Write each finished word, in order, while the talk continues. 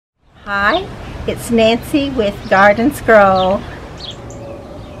Hi, it's Nancy with Garden Scroll.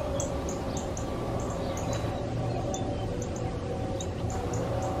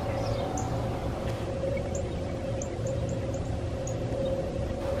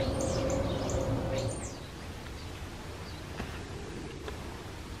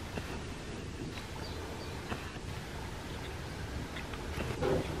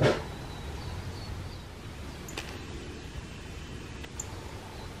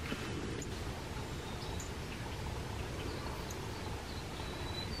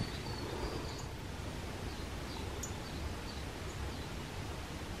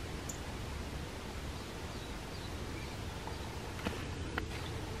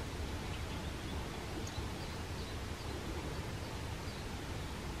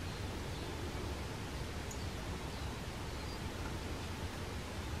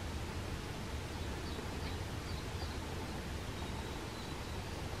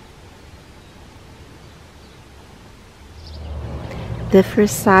 The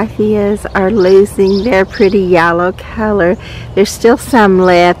forsythias are losing their pretty yellow color. There's still some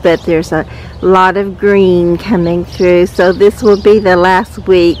left, but there's a lot of green coming through. So this will be the last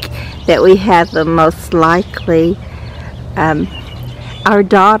week that we have them most likely. Our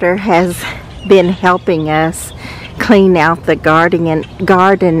daughter has been helping us clean out the garden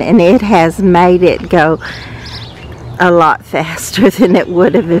and it has made it go a lot faster than it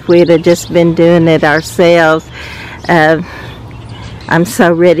would have if we'd have just been doing it ourselves. I'm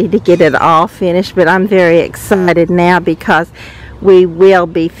so ready to get it all finished, but I'm very excited now because we will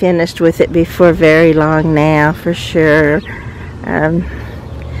be finished with it before very long now, for sure.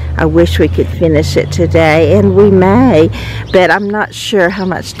 I wish we could finish it today, and we may, but I'm not sure how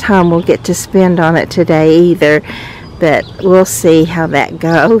much time we'll get to spend on it today either, but we'll see how that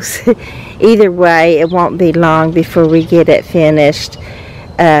goes. Either way, it won't be long before we get it finished.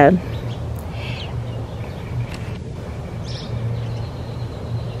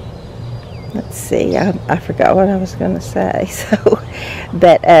 Let's see, I forgot what I was going to say.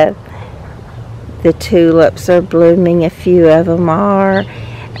 But the tulips are blooming, a few of them are.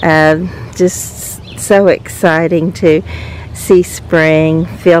 Just so exciting to see spring,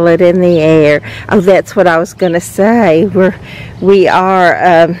 feel it in the air. Oh, that's what I was going to say. We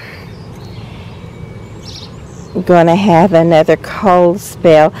are going to have another cold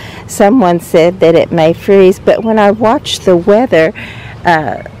spell. Someone said that it may freeze, but when I watched the weather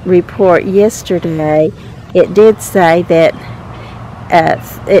report yesterday, it did say that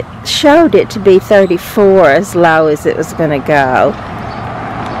it showed it to be 34 as low as it was going to go.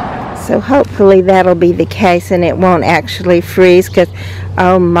 So hopefully that'll be the case and it won't actually freeze, because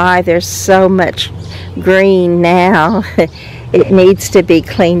oh my, there's so much green now. It needs to be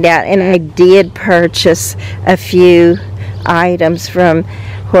cleaned out. And I did purchase a few items from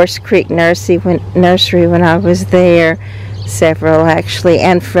Horse Creek Nursery when I was there. Several actually,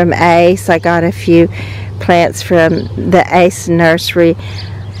 and from Ace. I got a few plants from the Ace nursery.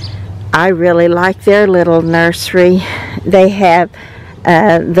 I really like their little nursery. They have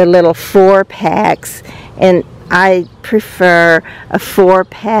the little 4-packs, and I prefer a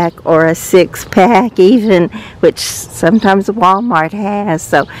 4-pack or a 6-pack even, which sometimes Walmart has.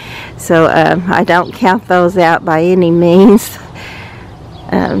 So I don't count those out by any means.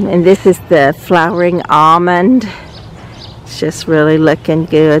 And this is the flowering almond. It's just really looking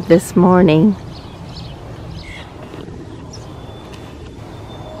good this morning.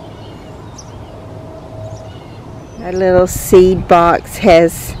 Our little seed box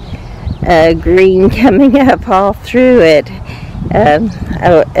has green coming up all through it.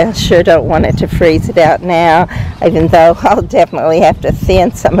 I sure don't want it to freeze it out now, even though I'll definitely have to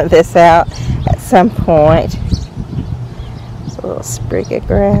thin some of this out at some point. There's a little sprig of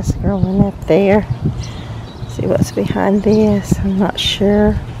grass growing up there. See what's behind this. I'm not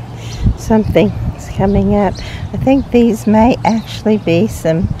sure. Something's coming up. I think these may actually be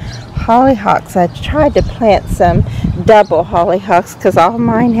some hollyhocks. I tried to plant some double hollyhocks because all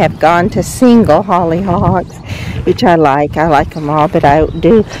mine have gone to single hollyhocks, which I like. I like them all, but I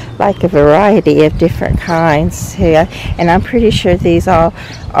do like a variety of different kinds too. And I'm pretty sure these all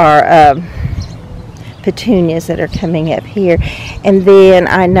are petunias that are coming up here. And then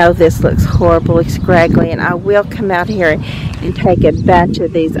I know this looks horribly scraggly, and I will come out here and take a bunch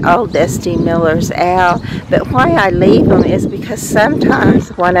of these old Dusty Millers out. But why I leave them is because sometimes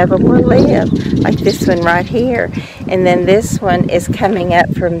one of them will live, like this one right here, and then this one is coming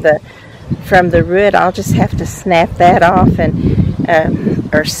up from the root. I'll just have to snap that off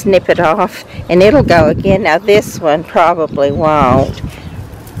and or snip it off, and it'll go again. Now this one probably won't.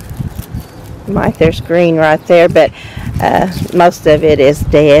 There's green right there, but most of it is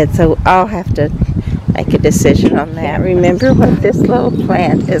dead, so I'll have to make a decision on that. Remember what this little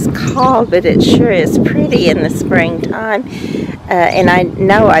plant is called, but it sure is pretty in the springtime. And I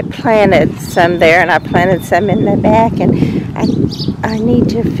know I planted some there, and I planted some in the back, and I need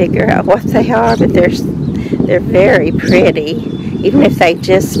to figure out what they are, but they're very pretty, even if they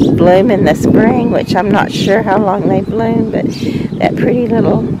just bloom in the spring, which I'm not sure how long they bloom. But that pretty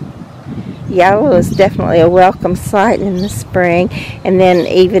little yellow is definitely a welcome sight in the spring. And then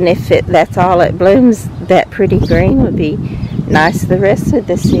even if that's all it blooms, that pretty green would be nice the rest of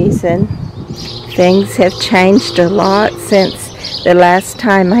the season. Things have changed a lot since the last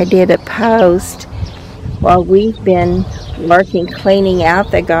time I did a post. While we've been working cleaning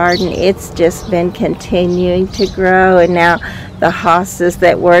out the garden, it's just been continuing to grow, and now the hostas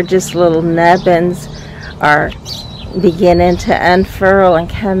that were just little nubbins are beginning to unfurl and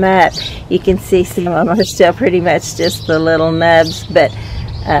come up. You can see some of them are still pretty much just the little nubs, but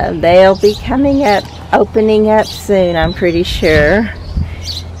they'll be coming up, opening up soon, I'm pretty sure.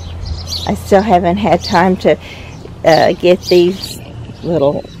 I still haven't had time to get these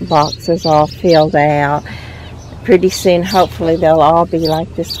little boxes all filled out. Pretty soon, hopefully, they'll all be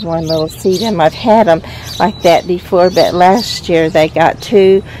like this one little sedum. I've had them like that before, but last year they got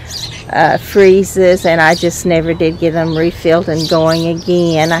 2 freezes, and I just never did get them refilled and going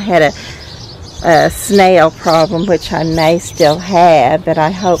again. I had a snail problem, which I may still have, but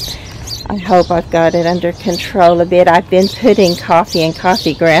I hope I've got it under control a bit. I've been putting coffee and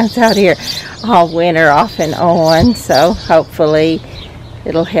coffee grounds out here all winter off and on, so hopefully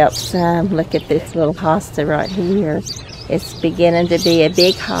it'll help some. Look at this little hosta right here. It's beginning to be a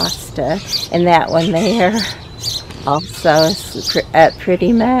big hosta, and that one there also is up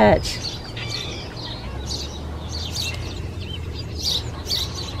pretty much.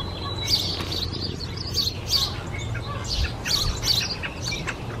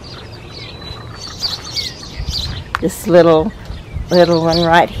 This little one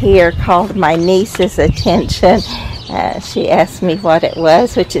right here called my niece's attention. She asked me what it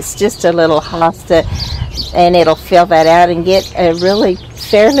was, which is just a little hosta, and it'll fill that out and get a really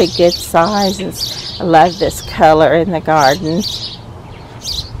fairly good size. I love this color in the garden.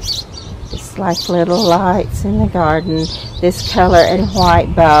 It's like little lights in the garden. This color and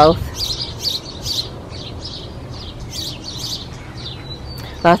white both.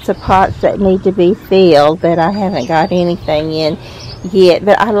 Lots of pots that need to be filled, but I haven't got anything in yet.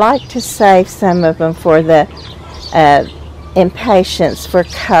 But I like to save some of them for the impatiens for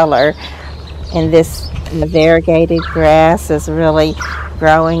color. And this variegated grass is really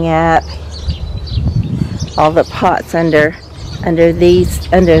growing up. All the pots under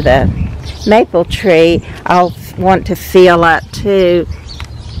the maple tree I'll want to fill up too.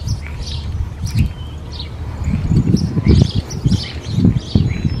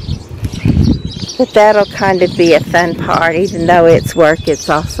 But that'll kind of be a fun part. Even though it's work, it's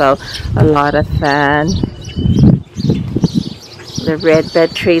also a lot of fun. The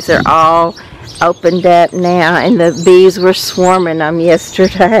redbud trees are all opened up now, and the bees were swarming them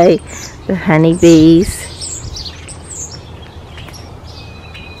yesterday, the honey bees.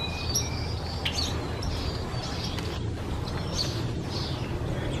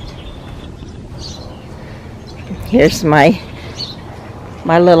 Here's my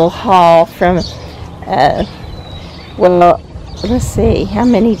little haul from well, let's see how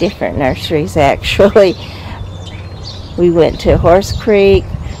many different nurseries actually. We went to Horse Creek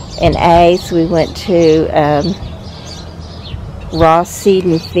and Ace. We went to Ross Seed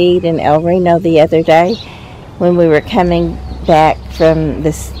and Feed in El Reno the other day when we were coming back from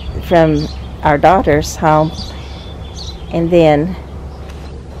our daughter's home. And then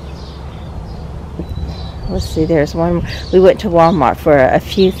let's see, there's one. We went to Walmart for a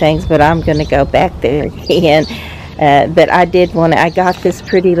few things, but I'm going to go back there again. But I did want to, I got this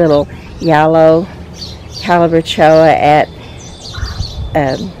pretty little yellow calabachoa at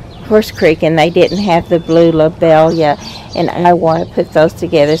Horse Creek, and they didn't have the blue lobelia, and I want to put those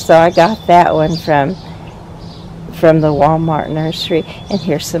together. So I got that one from the Walmart nursery. And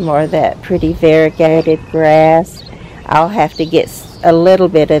here's some more of that pretty variegated grass. I'll have to get a little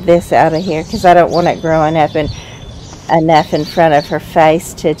bit of this out of here because I don't want it growing up enough in front of her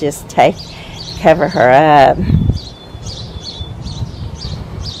face to just cover her up.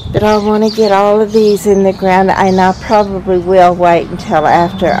 But I want to get all of these in the ground, and I probably will wait until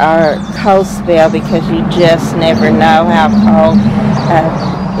after our cold spell, because you just never know how cold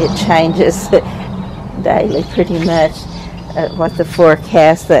it changes daily pretty much. What the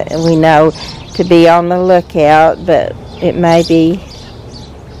forecast that we know to be on the lookout, but it may be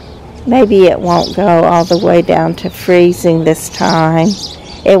maybe it won't go all the way down to freezing this time.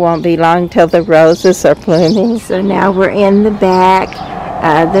 It won't be long till the roses are blooming. So now we're in the back.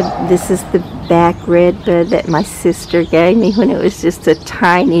 This is the back redbud that my sister gave me when it was just a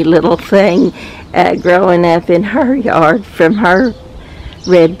tiny little thing growing up in her yard from her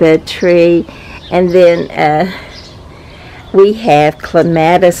redbud tree. And then we have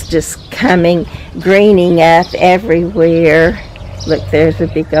clematis just coming, greening up everywhere. Look, there's a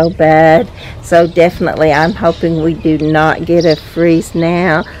big old bud. So definitely I'm hoping we do not get a freeze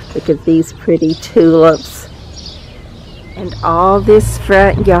now. Look at these pretty tulips. And all this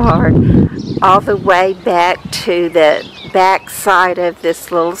front yard, all the way back to the back side of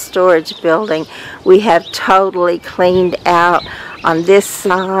this little storage building, we have totally cleaned out. On this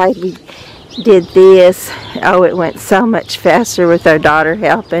side, we did this. Oh, it went so much faster with our daughter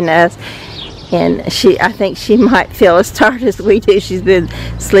helping us. And I think she might feel as tired as we do. She's been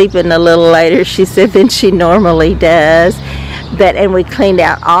sleeping a little later, she said, than she normally does. And we cleaned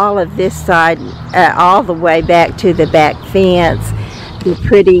out all of this side, all the way back to the back fence. The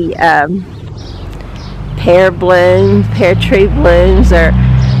pretty pear tree blooms are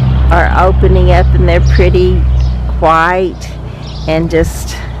opening up, and they're pretty white. And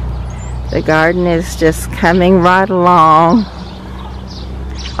just, the garden is just coming right along.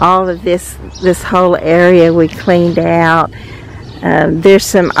 All of this whole area we cleaned out. There's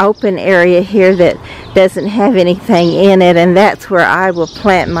some open area here that doesn't have anything in it, and that's where I will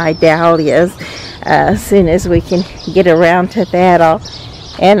plant my dahlias as soon as we can get around to that.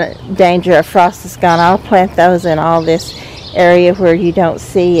 And danger of frost is gone, I'll plant those in all this area where you don't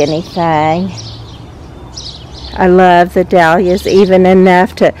see anything. I love the dahlias, even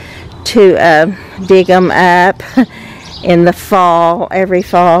enough to dig them up in the fall, every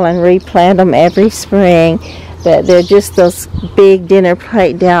fall, and replant them every spring. But they're just those big dinner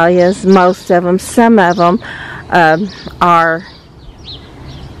plate dahlias, most of them. Some of them are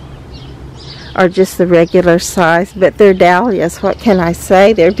just the regular size, but they're dahlias. What can I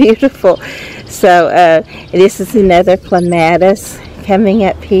say? They're beautiful. So this is another clematis coming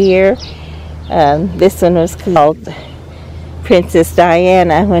up here. This one was called Princess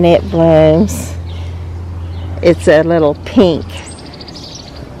Diana when it blooms. It's a little pink,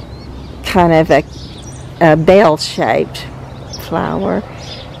 kind of a bell-shaped flower.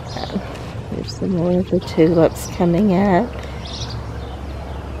 There's some more of the tulips coming up.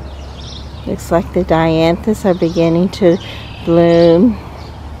 Looks like the dianthus are beginning to bloom.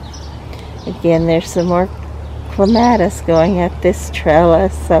 Again, there's some more clematis going up this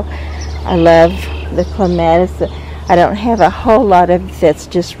trellis. So I love the clematis. I don't have a whole lot of it that's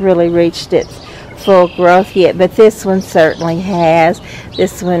just really reached its full growth yet, but this one certainly has.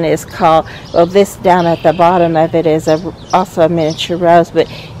 This one is called, well, this down at the bottom of it is also a miniature rose, but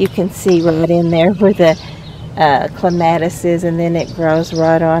you can see right in there where the clematis is, and then it grows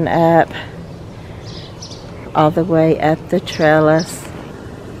right on up, all the way up the trellis.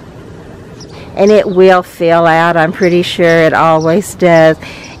 And it will fill out, I'm pretty sure it always does,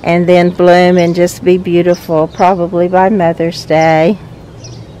 and then bloom and just be beautiful, probably by Mother's Day.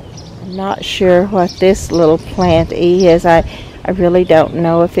 Not sure what this little plant is. I really don't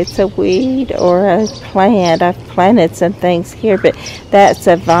know if it's a weed or a plant. I've planted some things here, but that's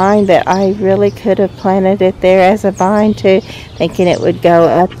a vine that I really could have planted it there as a vine too, thinking it would go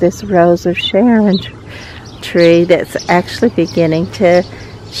up this Rose of Sharon tree that's actually beginning to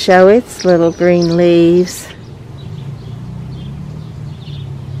show its little green leaves.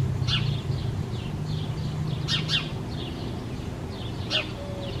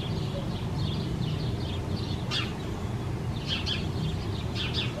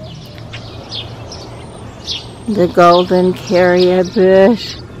 The golden carrier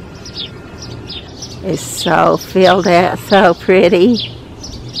bush is so filled out, so pretty.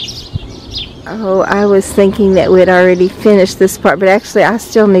 Oh, I was thinking that we'd already finished this part, but actually I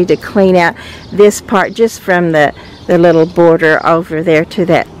still need to clean out this part just from the little border over there to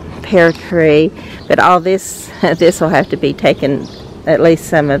that pear tree. But all this will have to be taken, at least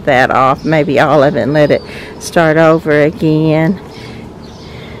some of that off, maybe all of it, and let it start over again.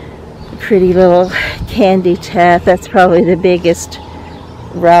 Pretty little candy tuft. That's probably the biggest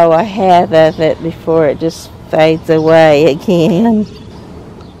row I have of it before it just fades away again.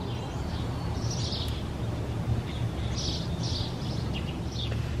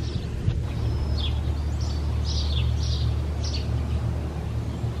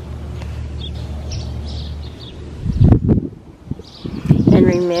 And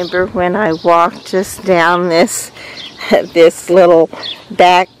remember when I walked just down this little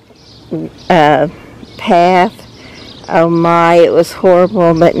back path, oh my, it was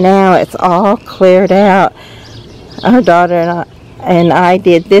horrible, but now it's all cleared out. Our daughter and I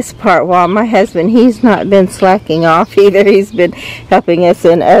did this part while my husband, he's not been slacking off either. He's been helping us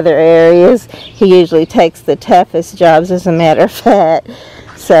in other areas. He usually takes the toughest jobs, as a matter of fact.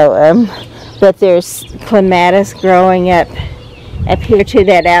 So, but there's clematis growing up here to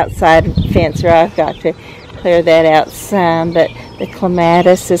that outside fence where I've got to clear that out some, but the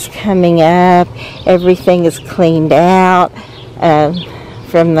clematis is coming up. Everything is cleaned out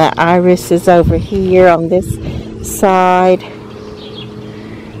from the irises over here on this side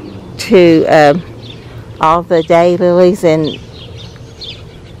to all the daylilies and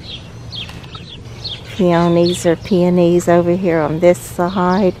peonies over here on this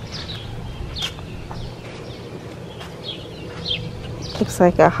side. Looks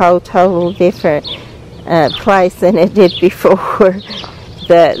like a whole total different place than it did before.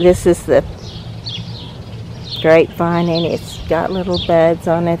 This is the grapevine, and it's got little buds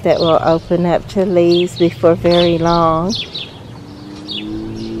on it that will open up to leaves before very long.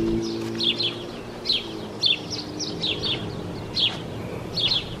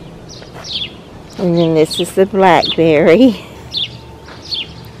 And then this is the blackberry.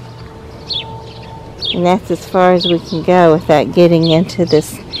 And that's as far as we can go without getting into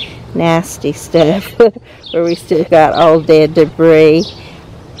this nasty stuff where we still got old dead debris.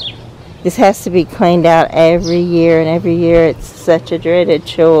 This has to be cleaned out every year, and every year it's such a dreaded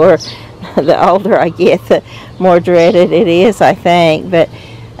chore. The older I get, the more dreaded it is, I think.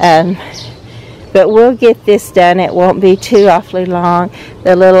 But we'll get this done. It won't be too awfully long.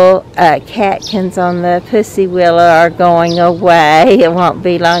 The little catkins on the pussy willow are going away. It won't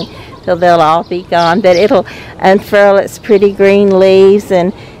be long till they'll all be gone, but it'll unfurl its pretty green leaves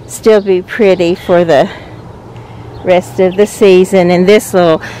and still be pretty for the rest of the season. And this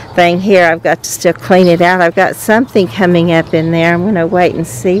little thing here, I've got to still clean it out. I've got something coming up in there. I'm going to wait and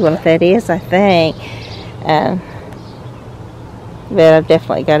see what that is, I think. But I've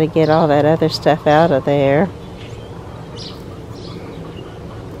definitely got to get all that other stuff out of there.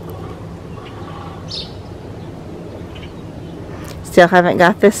 Still haven't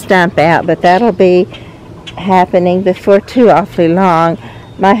got the stump out, but that'll be happening before too awfully long.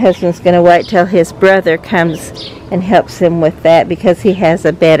 My husband's going to wait till his brother comes and helps him with that, because he has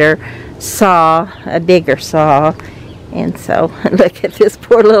a better saw, a bigger saw. And so, look at this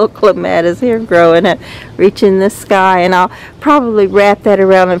poor little clematis here growing up, reaching the sky. And I'll probably wrap that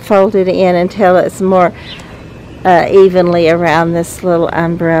around and fold it in until it's more evenly around this little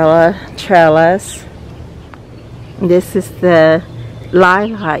umbrella trellis. This is the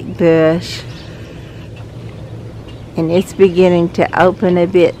lilac bush, and it's beginning to open a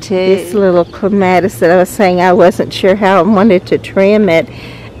bit too. This little clematis that I was saying, I wasn't sure how I wanted to trim it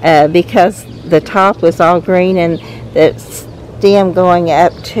because the top was all green and the stem going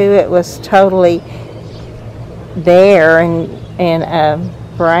up to it was totally bare and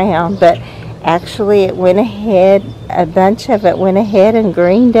brown, but actually it went ahead, a bunch of it went ahead and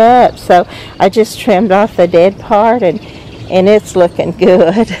greened up. So I just trimmed off the dead part, and it's looking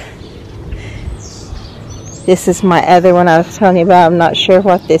good. This is my other one I was telling you about. I'm not sure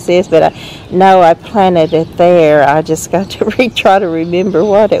what this is, but I know I planted it there. I just got to try to remember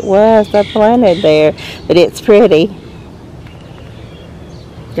what it was I planted there, but it's pretty.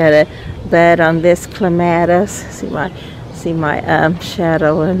 Got a bud on this clematis. See my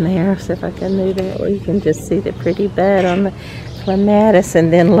shadow in there. See if I can do that, where you can just see the pretty bud on the clematis,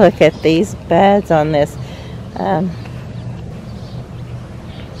 and then look at these buds on this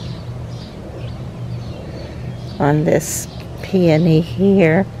peony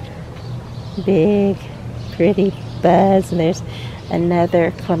here. Big pretty buds, and there's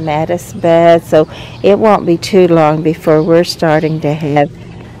another clematis bud. So it won't be too long before we're starting to have,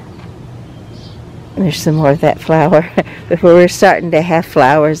 there's some more of that flower, before we're starting to have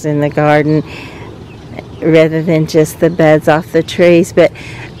flowers in the garden rather than just the buds off the trees. But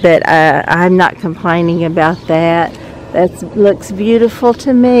I'm not complaining about that. That looks beautiful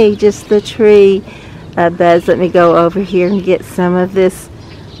to me, just the tree buds. Let me go over here and get some of this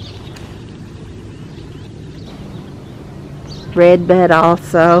red bud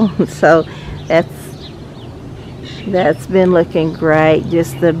also. So that's been looking great,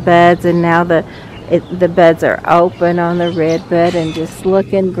 just the buds, and now the buds are open on the red bud and just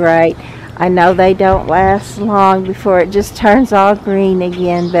looking great. I know they don't last long before it just turns all green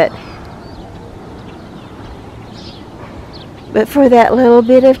again, but for that little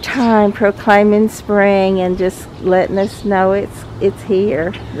bit of time proclaiming spring and just letting us know it's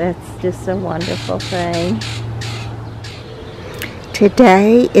here, that's just a wonderful thing.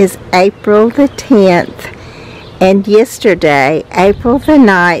 Today is April the 10th, And yesterday, April the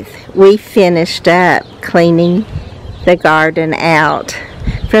 9th, we finished up cleaning the garden out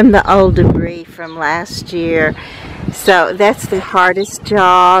from the old debris from last year. So that's the hardest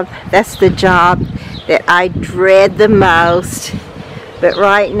job. That's the job that I dread the most. But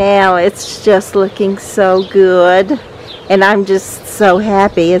right now it's just looking so good. And I'm just so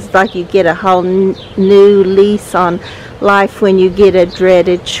happy. It's like you get a whole new lease on life when you get a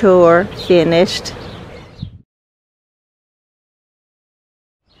dreaded chore finished.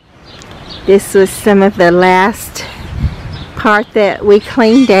 This was some of the last part that we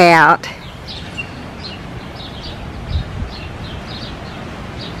cleaned out.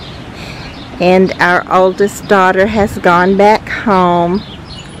 And our oldest daughter has gone back home.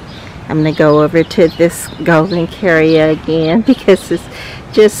 I'm going to go over to this golden carrier again because it's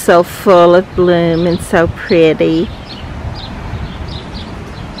just so full of bloom and so pretty.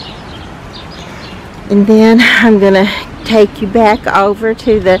 And then I'm going to take you back over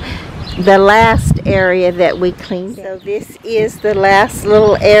to the last area that we cleaned. So this is the last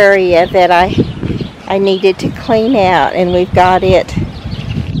little area that I needed to clean out, and we've got it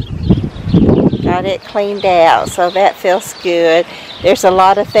cleaned out, so that feels good. There's a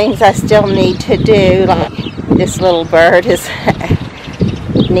lot of things I still need to do, like this little bird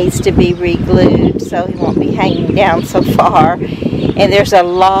needs to be re-glued so he won't be hanging down so far, and there's a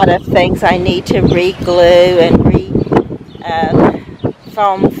lot of things I need to re-glue and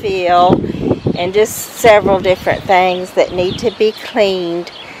foam fill, and just several different things that need to be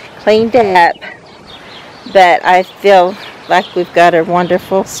cleaned up. But I feel like we've got a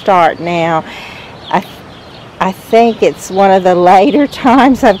wonderful start now. I think it's one of the later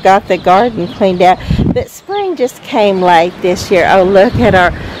times I've got the garden cleaned out, but spring just came late this year. Oh, look at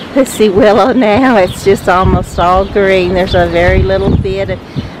our pussy willow now. It's just almost all green. There's a very little bit of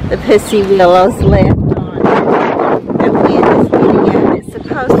the pussy willows left on. The wind is getting up. It's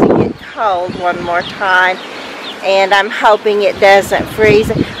supposed to get cold one more time, and I'm hoping it doesn't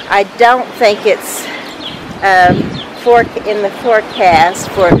freeze. I don't think it's in the forecast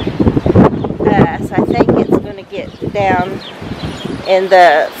for us. I think it's going to get down in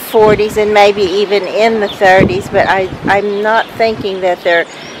the 40s and maybe even in the 30s, but I'm not thinking that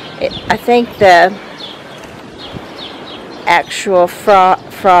I think the actual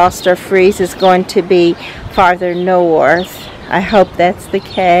frost or freeze is going to be farther north. I hope that's the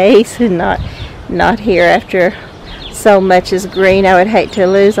case and not here after so much is green. I would hate to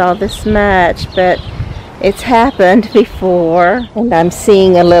lose all this much, but it's happened before. And I'm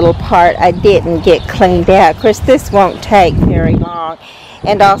seeing a little part I didn't get cleaned out. Of course, this won't take very long.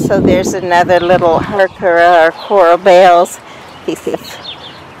 And also there's another little heuchera or coral bells piece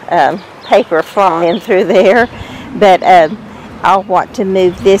of paper flying through there. But I'll want to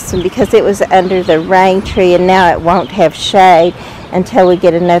move this one because it was under the rain tree, and now it won't have shade until we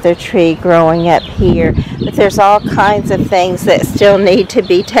get another tree growing up here. But there's all kinds of things that still need to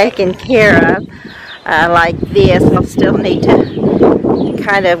be taken care of. Like this, I'll still need to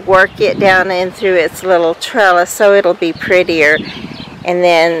kind of work it down in through its little trellis so it'll be prettier. And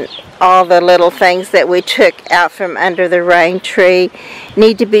then all the little things that we took out from under the rain tree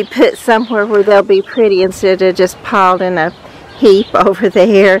need to be put somewhere where they'll be pretty instead of just piled in a heap over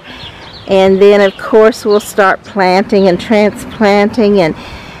there. And then of course we'll start planting and transplanting and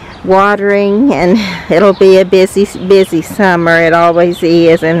watering, and it'll be a busy summer. It always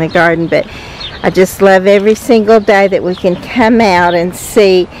is in the garden, but I just love every single day that we can come out and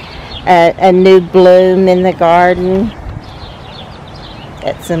see a new bloom in the garden.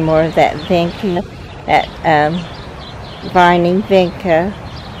 That's some more of that vinca, that vining vinca.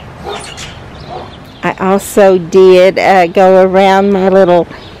 I also did go around my little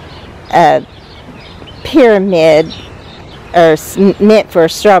pyramid, or meant for a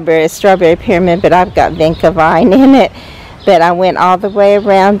strawberry pyramid, but I've got vinca vine in it. But I went all the way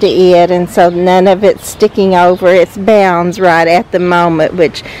around to it, and so none of it's sticking over its bounds right at the moment,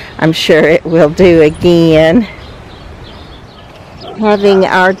 which I'm sure it will do again. Having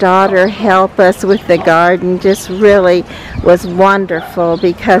our daughter help us with the garden just really was wonderful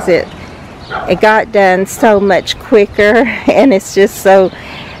because it got done so much quicker, and it's just so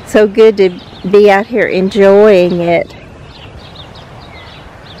good to be out here enjoying it.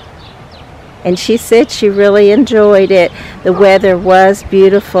 And she said she really enjoyed it. The weather was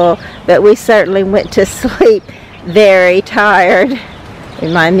beautiful, but we certainly went to sleep very tired.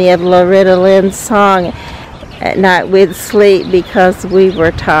 Remind me of Loretta Lynn's song, "At night we'd sleep because we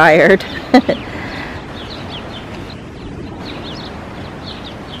were tired."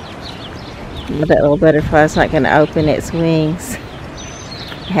 That little butterfly's not going to open its wings.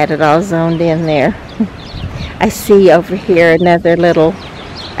 I had it all zoned in there. I see over here another little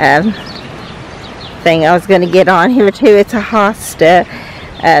thing I was going to get on here too. It's a hosta.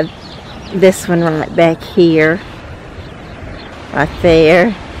 This one right back here, right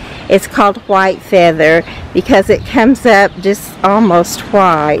there. It's called white feather because it comes up just almost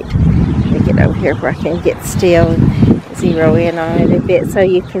white. Let me get over here where I can get still and zero in on it a bit so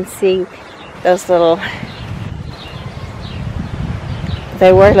you can see those little,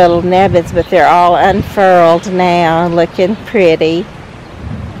 they were little nebbins, but they're all unfurled now, looking pretty.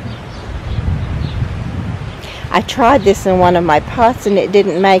 I tried this in one of my pots and it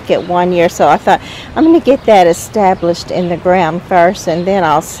didn't make it 1 year, so I thought I'm going to get that established in the ground first, and then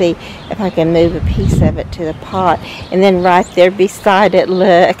I'll see if I can move a piece of it to the pot. And then right there beside it,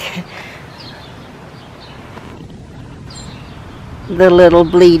 look, the little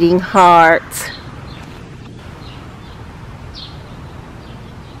bleeding hearts.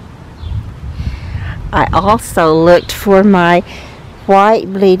 I also looked for my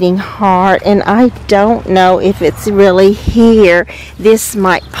white bleeding heart, and I don't know if it's really here. This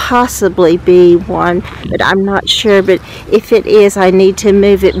might possibly be one, but I'm not sure. But if it is, I need to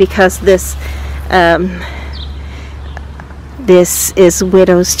move it because this this is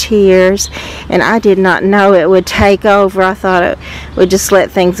Widow's Tears, and I did not know it would take over. I thought it would just let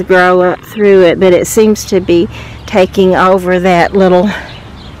things grow up through it, but it seems to be taking over that little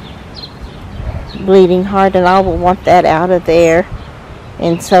bleeding heart, and I will want that out of there,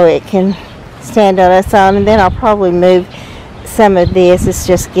 and so it can stand on its own. And then I'll probably move some of this. It's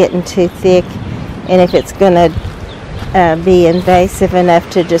just getting too thick, and if it's going to be invasive enough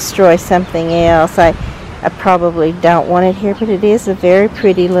to destroy something else, I probably don't want it here. But it is a very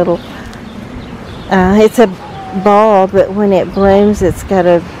pretty little, it's a bulb, but when it blooms it's got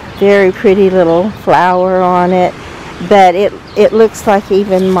a very pretty little flower on it. But it looks like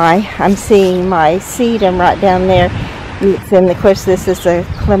even I'm seeing my sedum right down there. And of course this is a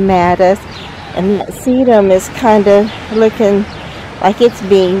clematis, and that sedum is kind of looking like it's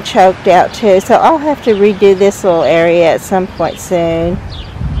being choked out too. So I'll have to redo this little area at some point soon.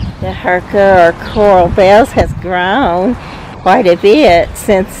 The Herca or Coral Bells has grown quite a bit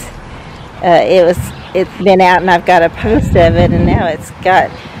since it's been out, and I've got a post of it, and now it's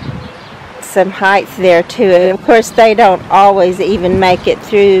got some height there too. And of course they don't always even make it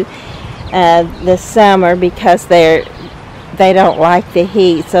through the summer because they don't like the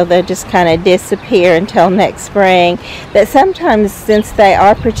heat, so they'll just kind of disappear until next spring. But sometimes, since they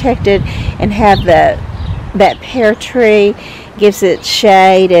are protected and have that pear tree gives it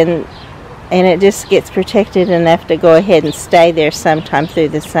shade, and it just gets protected enough to go ahead and stay there sometime through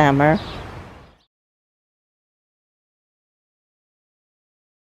the summer.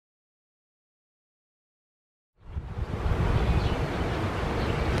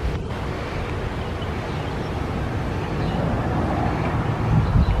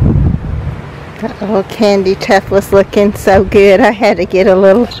 Oh, Candy Tuft was looking so good. I had to get a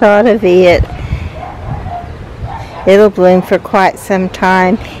little shot of it. It'll bloom for quite some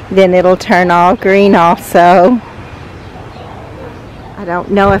time. Then it'll turn all green also. I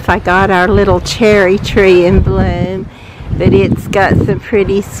don't know if I got our little cherry tree in bloom, but it's got some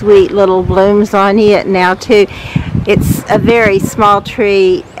pretty sweet little blooms on it now too. It's a very small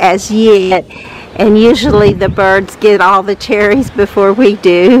tree as yet, and usually the birds get all the cherries before we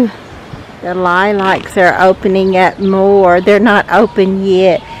do. The lilacs are opening up more. They're not open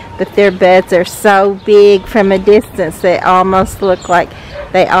yet, but their buds are so big from a distance they almost look like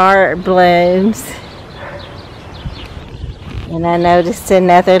they are blooms. And I noticed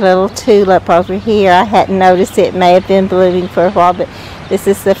another little tulip over here. I hadn't noticed it. It may have been blooming for a while, but this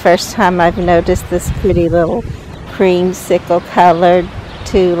is the first time I've noticed this pretty little creamsicle colored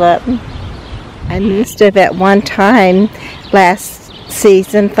tulip. I must have at one time last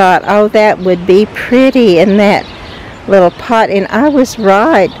season thought, oh, that would be pretty in that little pot, and I was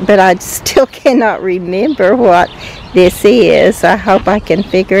right, but I still cannot remember what this is. I hope I can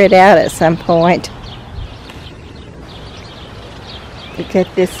figure it out at some point. Look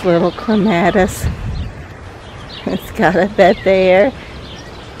at this little clematis. It's got a bed there.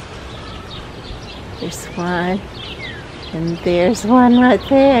 There's one, and there's one right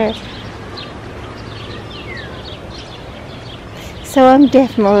there. So I'm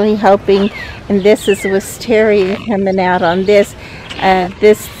definitely hoping, and this is wisteria coming out on this.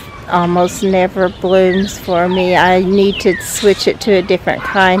 This almost never blooms for me. I need to switch it to a different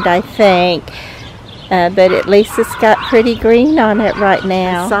kind, I think. But at least it's got pretty green on it right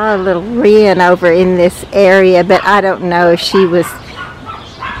now. I saw a little wren over in this area, but I don't know if she was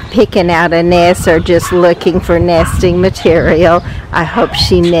picking out a nest or just looking for nesting material. I hope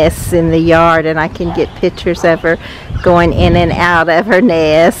she nests in the yard and I can get pictures of her going in and out of her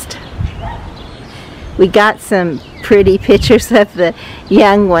nest. We got some pretty pictures of the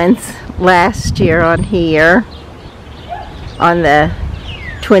young ones last year on here, on the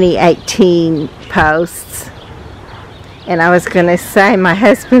 2018 posts. And I was going to say, my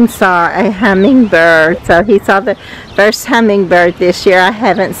husband saw a hummingbird, so he saw the first hummingbird this year. I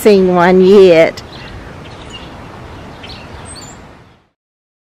haven't seen one yet.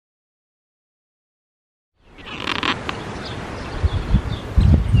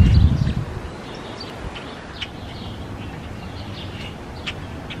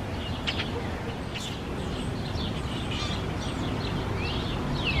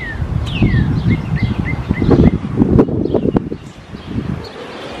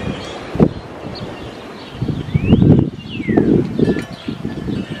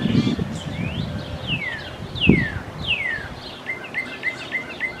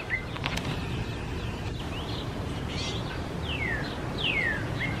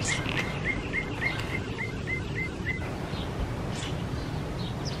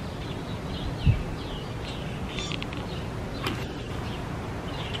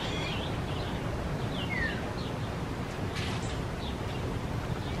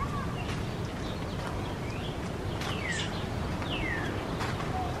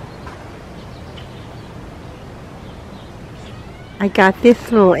 I got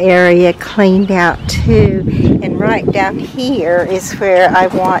this little area cleaned out too, and right down here is where I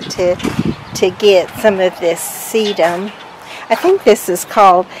want to get some of this sedum. I think this is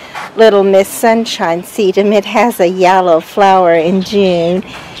called Little Miss Sunshine sedum. It has a yellow flower in June,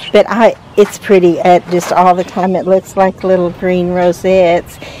 but it's pretty just all the time. It looks like little green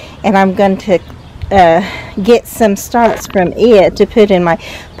rosettes, and I'm going to get some stalks from it to put in my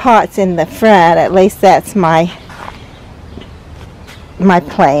pots in the front. At least that's my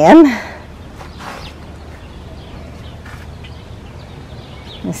plan.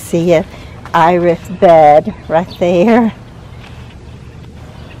 You see a iris bud right there.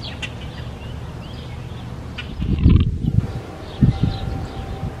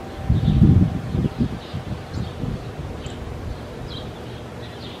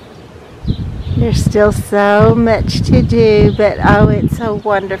 There's still so much to do, but oh, it's so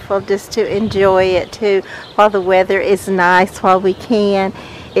wonderful just to enjoy it too while the weather is nice, while we can.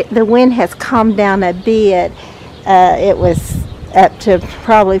 The wind has calmed down a bit. It was up to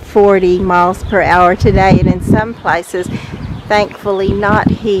probably 40 miles per hour today, and in some places, thankfully not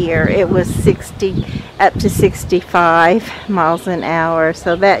here, it was up to 65 miles an hour,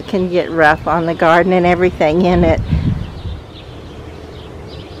 so that can get rough on the garden and everything in it.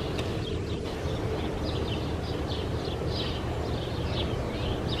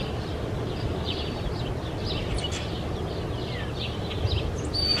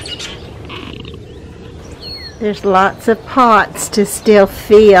 There's lots of pots to still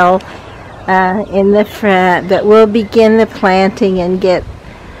fill in the front, but we'll begin the planting and get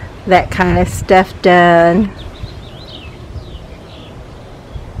that kind of stuff done.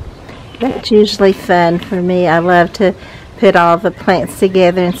 That's usually fun for me. I love to put all the plants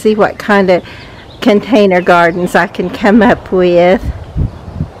together and see what kind of container gardens I can come up with.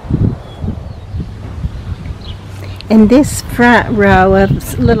 And this front row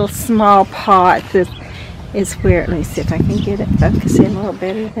of little small pots is where, let me see if I can get it focusing a little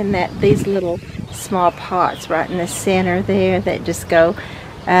better than that. These little small pots right in the center there that just go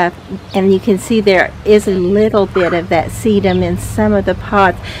up, and you can see there is a little bit of that sedum in some of the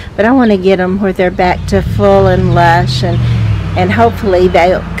pots, but I want to get them where they're back to full and lush, and hopefully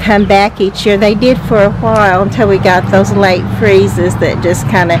they'll come back each year. They did for a while until we got those late freezes that just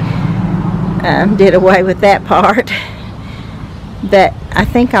kind of did away with that part. But I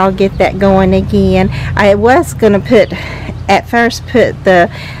think I'll get that going again. I was going to at first put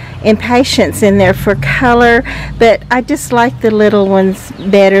the impatiens in there for color, but I just like the little ones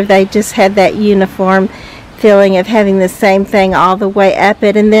better. They just had that uniform feeling of having the same thing all the way up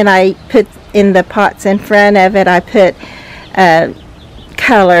it. And then I put in the pots in front of it, I put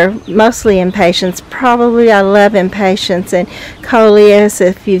color, mostly impatiens. Probably I love impatiens and coleus.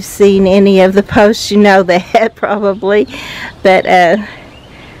 If you've seen any of the posts, you know that probably. But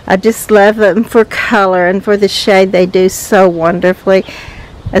I just love them for color and for the shade. They do so wonderfully,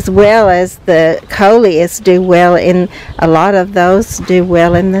 as well as the coleus do well in, a lot of those do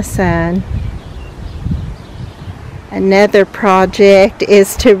well in the sun. Another project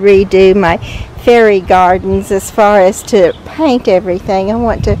is to redo my fairy gardens as far as to paint everything. I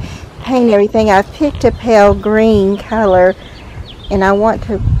want to paint everything. I've picked a pale green color and I want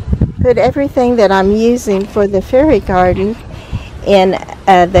to put everything that I'm using for the fairy garden in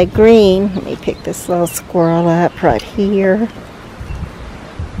the green. Let me pick this little squirrel up right here.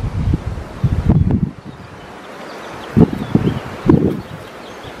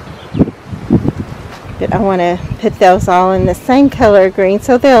 But I want to put those all in the same color green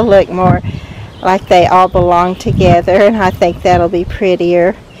so they'll look more like they all belong together, and I think that'll be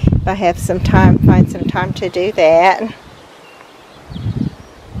prettier if I have some time, find some time to do that.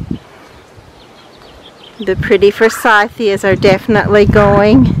 The pretty forsythias are definitely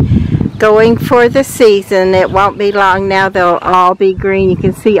going for the season. It won't be long now, they'll all be green. You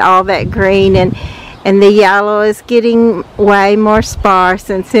can see all that green, and the yellow is getting way more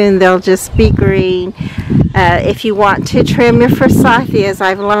sparse, and soon they'll just be green. If you want to trim your forsythias,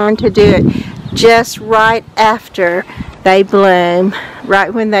 I've learned to do it just right after they bloom,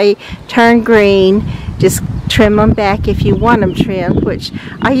 right when they turn green. Just trim them back if you want them trimmed, which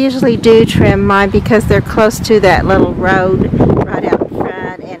I usually do trim mine because they're close to that little road right out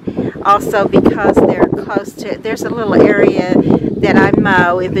front, and also because they're close to, there's a little area that I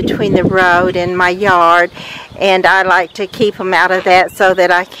mow in between the road and my yard, and I like to keep them out of that so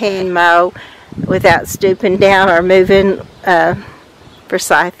that I can mow without stooping down or moving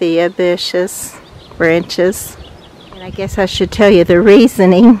forsythia bushes, branches. And I guess I should tell you the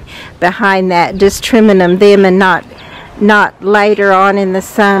reasoning behind that, just trimming them then and not later on in the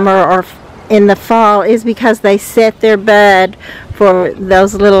summer or in the fall, is because they set their bud for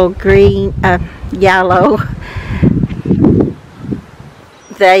those little green, yellow.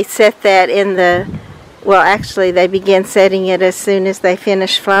 They set that in the, well, actually they begin setting it as soon as they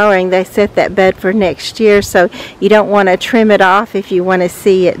finish flowering. They set that bud for next year, so you don't want to trim it off if you want to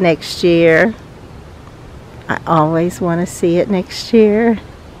see it next year. I always want to see it next year.